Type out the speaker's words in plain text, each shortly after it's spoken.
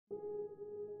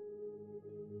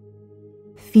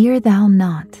Fear thou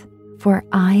not, for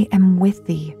I am with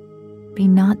thee. Be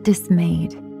not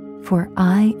dismayed, for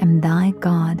I am thy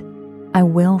God. I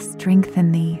will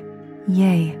strengthen thee.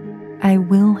 Yea, I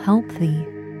will help thee.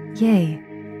 Yea,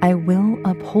 I will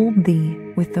uphold thee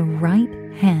with the right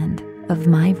hand of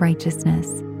my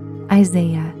righteousness.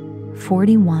 Isaiah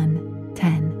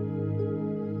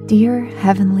 41:10. Dear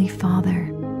Heavenly Father,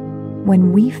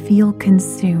 when we feel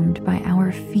consumed by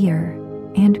our fear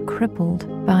and crippled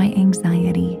by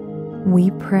anxiety, we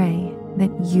pray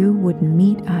that you would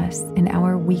meet us in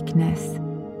our weakness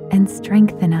and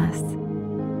strengthen us.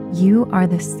 You are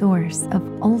the source of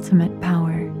ultimate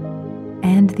power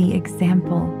and the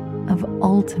example of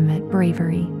ultimate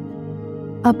bravery.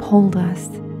 Uphold us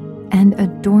and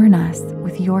adorn us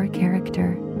with your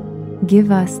character.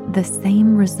 Give us the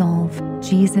same resolve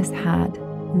Jesus had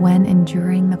when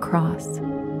enduring the cross.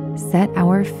 Set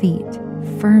our feet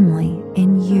firmly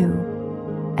in you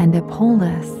and uphold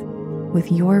us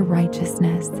with your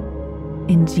righteousness.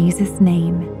 In Jesus'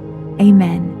 name,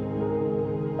 amen.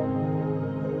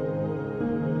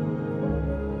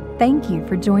 Thank you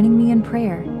for joining me in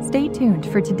prayer. Stay tuned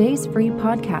for today's free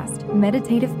podcast,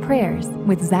 Meditative Prayers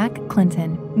with Zach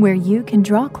Clinton, where you can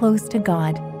draw close to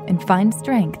God and find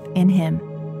strength in Him.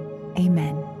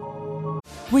 Amen.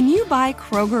 When you buy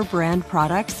Kroger brand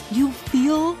products, you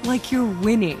feel like you're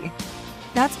winning.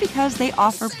 That's because they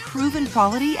offer proven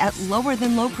quality at lower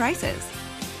than low prices.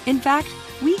 In fact,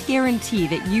 we guarantee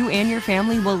that you and your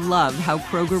family will love how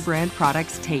Kroger brand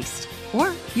products taste,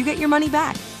 or you get your money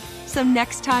back. So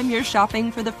next time you're shopping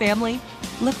for the family,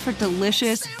 look for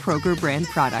delicious Kroger brand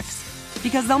products,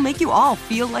 because they'll make you all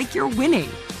feel like you're winning.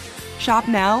 Shop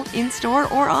now, in-store,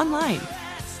 or online.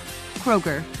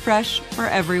 Kroger, fresh for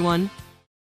everyone.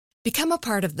 Become a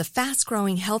part of the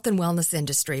fast-growing health and wellness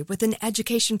industry with an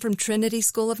education from Trinity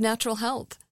School of Natural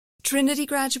Health. Trinity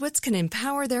graduates can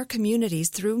empower their communities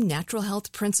through natural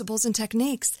health principles and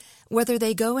techniques, whether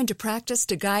they go into practice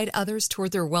to guide others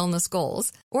toward their wellness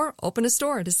goals or open a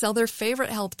store to sell their favorite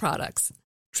health products.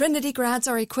 Trinity grads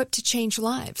are equipped to change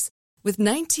lives with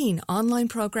 19 online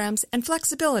programs and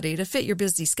flexibility to fit your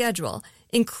busy schedule,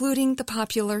 including the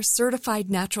popular Certified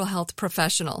Natural Health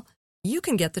Professional. You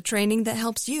can get the training that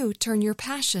helps you turn your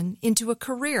passion into a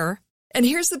career. And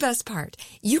here's the best part.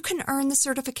 You can earn the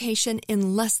certification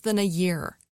in less than a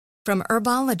year. From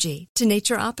herbology to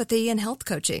naturopathy and health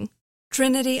coaching,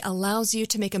 Trinity allows you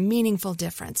to make a meaningful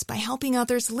difference by helping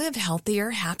others live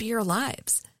healthier, happier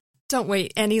lives. Don't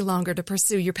wait any longer to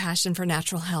pursue your passion for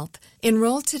natural health.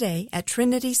 Enroll today at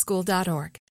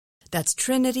trinityschool.org. That's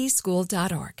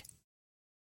trinityschool.org.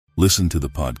 Listen to the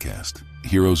podcast,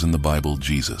 Heroes in the Bible,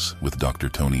 Jesus, with Dr.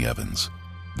 Tony Evans.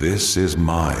 This is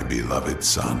my beloved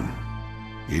Son.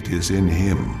 It is in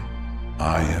him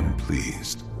I am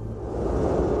pleased.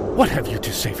 What have you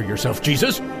to say for yourself,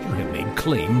 Jesus? You have made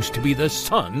claims to be the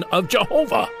Son of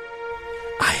Jehovah.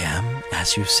 I am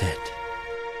as you said.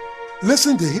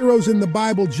 Listen to Heroes in the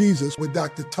Bible, Jesus, with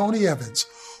Dr. Tony Evans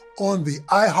on the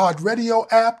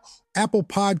iHeartRadio app, Apple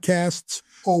Podcasts,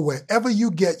 or wherever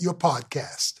you get your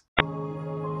podcast.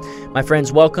 My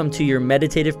friends, welcome to your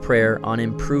meditative prayer on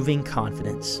improving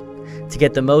confidence. To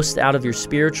get the most out of your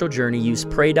spiritual journey, use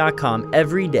pray.com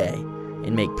every day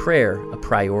and make prayer a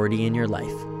priority in your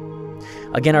life.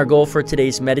 Again, our goal for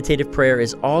today's meditative prayer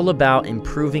is all about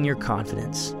improving your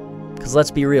confidence. Because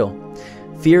let's be real,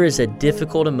 fear is a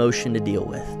difficult emotion to deal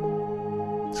with.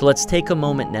 So let's take a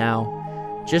moment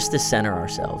now just to center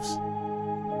ourselves.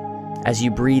 As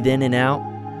you breathe in and out,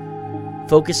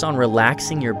 focus on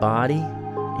relaxing your body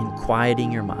and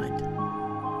quieting your mind.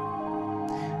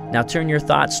 Now turn your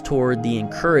thoughts toward the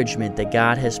encouragement that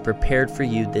God has prepared for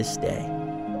you this day.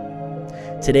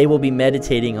 Today we'll be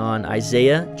meditating on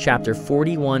Isaiah chapter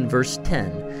 41, verse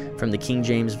 10 from the King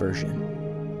James Version.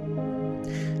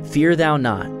 Fear thou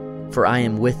not, for I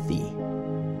am with thee.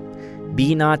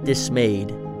 Be not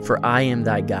dismayed, for I am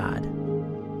thy God.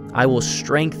 I will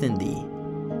strengthen thee.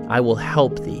 I will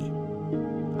help thee.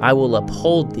 I will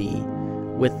uphold thee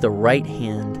with the right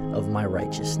hand of my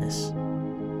righteousness.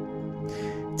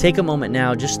 Take a moment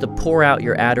now just to pour out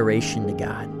your adoration to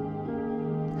God.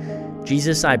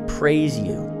 Jesus, I praise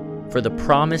you for the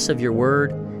promise of your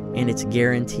word and its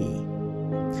guarantee.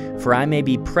 For I may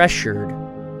be pressured,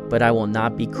 but I will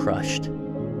not be crushed.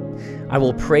 I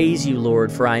will praise you,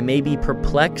 Lord, for I may be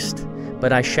perplexed,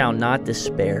 but I shall not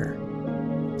despair.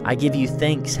 I give you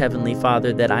thanks, Heavenly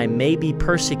Father, that I may be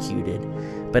persecuted,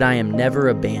 but I am never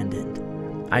abandoned.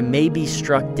 I may be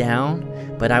struck down,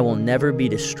 but I will never be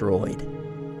destroyed.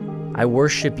 I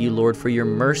worship you, Lord, for your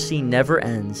mercy never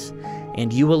ends,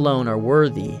 and you alone are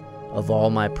worthy of all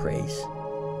my praise.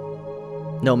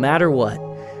 No matter what,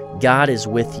 God is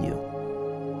with you.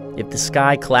 If the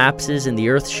sky collapses and the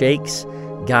earth shakes,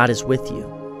 God is with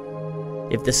you.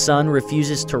 If the sun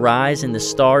refuses to rise and the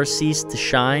stars cease to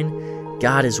shine,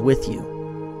 God is with you.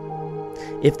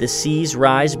 If the seas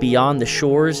rise beyond the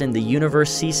shores and the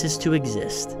universe ceases to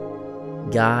exist,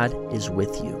 God is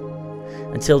with you.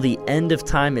 Until the end of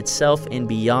time itself and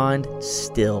beyond,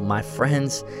 still, my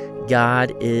friends,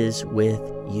 God is with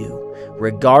you.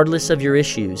 Regardless of your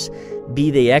issues,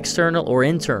 be they external or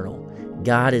internal,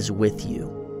 God is with you.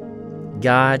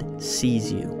 God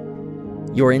sees you.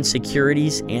 Your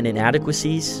insecurities and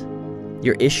inadequacies,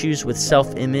 your issues with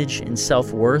self-image and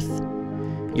self-worth,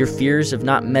 your fears of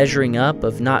not measuring up,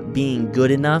 of not being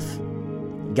good enough,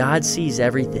 God sees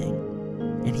everything,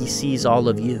 and He sees all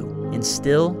of you, and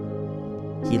still,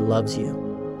 He loves you.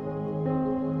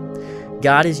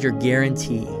 God is your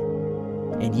guarantee,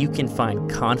 and you can find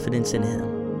confidence in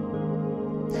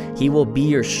Him. He will be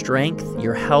your strength,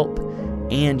 your help,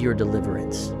 and your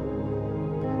deliverance.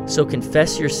 So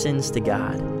confess your sins to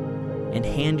God and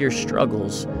hand your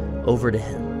struggles over to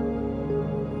Him.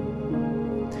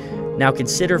 Now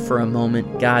consider for a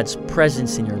moment God's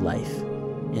presence in your life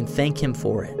and thank Him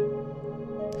for it.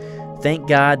 Thank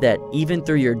God that even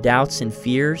through your doubts and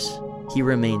fears, He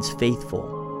remains faithful.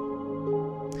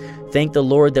 Thank the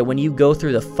Lord that when you go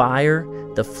through the fire,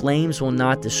 the flames will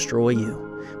not destroy you.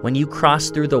 When you cross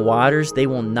through the waters, they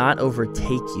will not overtake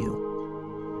you.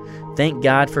 Thank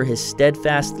God for His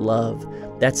steadfast love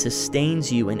that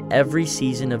sustains you in every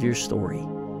season of your story.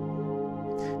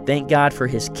 Thank God for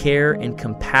His care and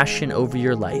compassion over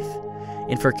your life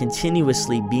and for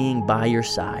continuously being by your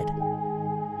side.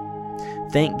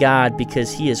 Thank God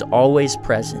because He is always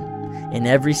present in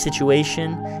every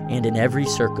situation and in every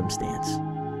circumstance.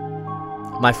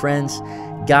 My friends,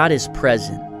 God is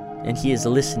present and He is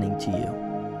listening to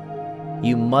you.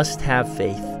 You must have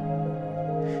faith.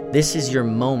 This is your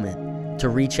moment to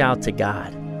reach out to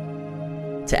God,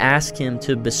 to ask Him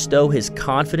to bestow His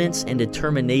confidence and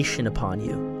determination upon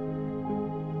you.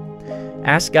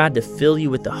 Ask God to fill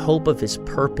you with the hope of His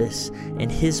purpose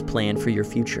and His plan for your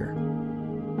future.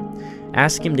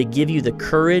 Ask Him to give you the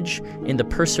courage and the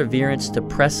perseverance to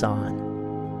press on.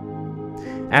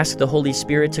 Ask the Holy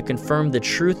Spirit to confirm the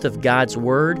truth of God's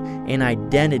Word and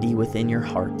identity within your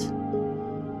heart.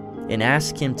 And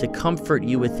ask Him to comfort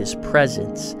you with His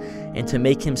presence and to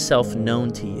make Himself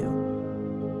known to you.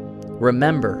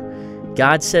 Remember,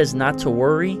 God says not to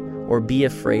worry or be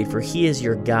afraid, for He is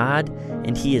your God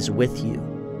and He is with you.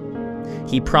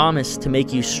 He promised to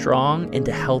make you strong and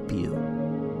to help you.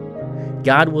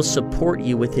 God will support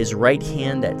you with His right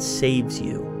hand that saves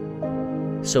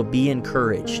you. So be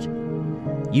encouraged.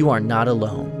 You are not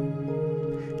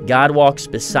alone. God walks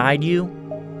beside you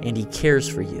and He cares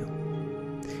for you.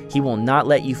 He will not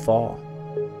let you fall.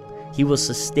 He will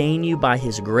sustain you by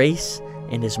His grace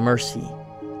and His mercy.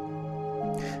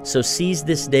 So seize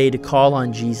this day to call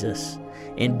on Jesus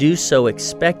and do so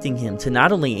expecting Him to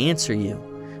not only answer you,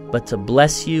 but to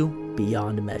bless you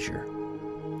beyond measure.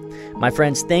 My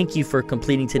friends, thank you for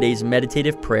completing today's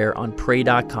meditative prayer on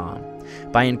Pray.com.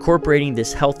 By incorporating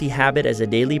this healthy habit as a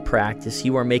daily practice,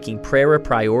 you are making prayer a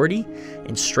priority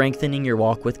and strengthening your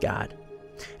walk with God.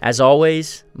 As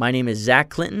always, my name is Zach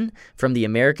Clinton from the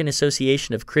American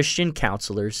Association of Christian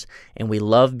Counselors, and we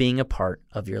love being a part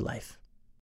of your life.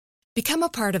 Become a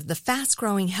part of the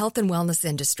fast-growing health and wellness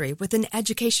industry with an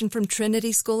education from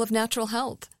Trinity School of Natural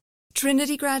Health.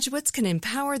 Trinity graduates can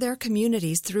empower their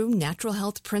communities through natural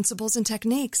health principles and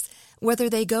techniques, whether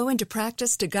they go into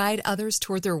practice to guide others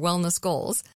toward their wellness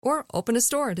goals or open a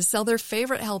store to sell their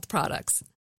favorite health products.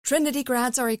 Trinity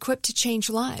grads are equipped to change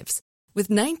lives with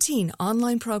 19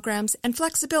 online programs and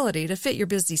flexibility to fit your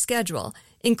busy schedule,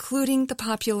 including the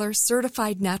popular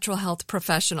Certified Natural Health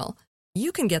Professional.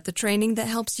 You can get the training that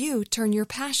helps you turn your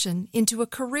passion into a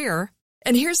career.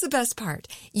 And here's the best part.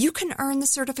 You can earn the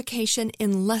certification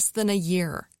in less than a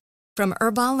year. From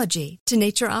herbology to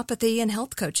naturopathy and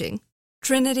health coaching,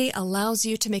 Trinity allows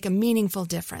you to make a meaningful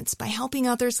difference by helping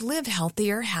others live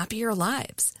healthier, happier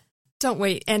lives. Don't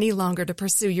wait any longer to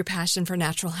pursue your passion for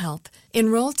natural health.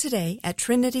 Enroll today at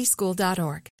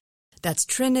trinityschool.org. That's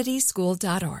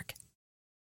trinityschool.org.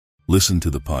 Listen to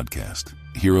the podcast,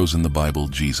 Heroes in the Bible,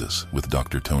 Jesus, with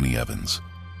Dr. Tony Evans.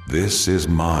 This is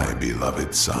my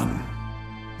beloved Son.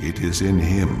 It is in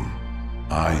Him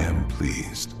I am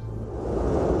pleased.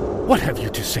 What have you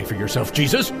to say for yourself,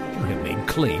 Jesus? You have made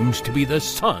claims to be the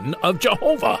Son of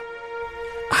Jehovah.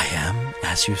 I am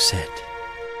as you said.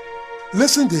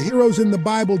 Listen to Heroes in the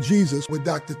Bible, Jesus, with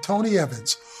Dr. Tony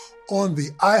Evans on the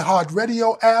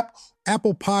iHeartRadio app,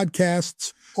 Apple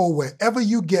Podcasts, or wherever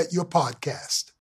you get your podcasts.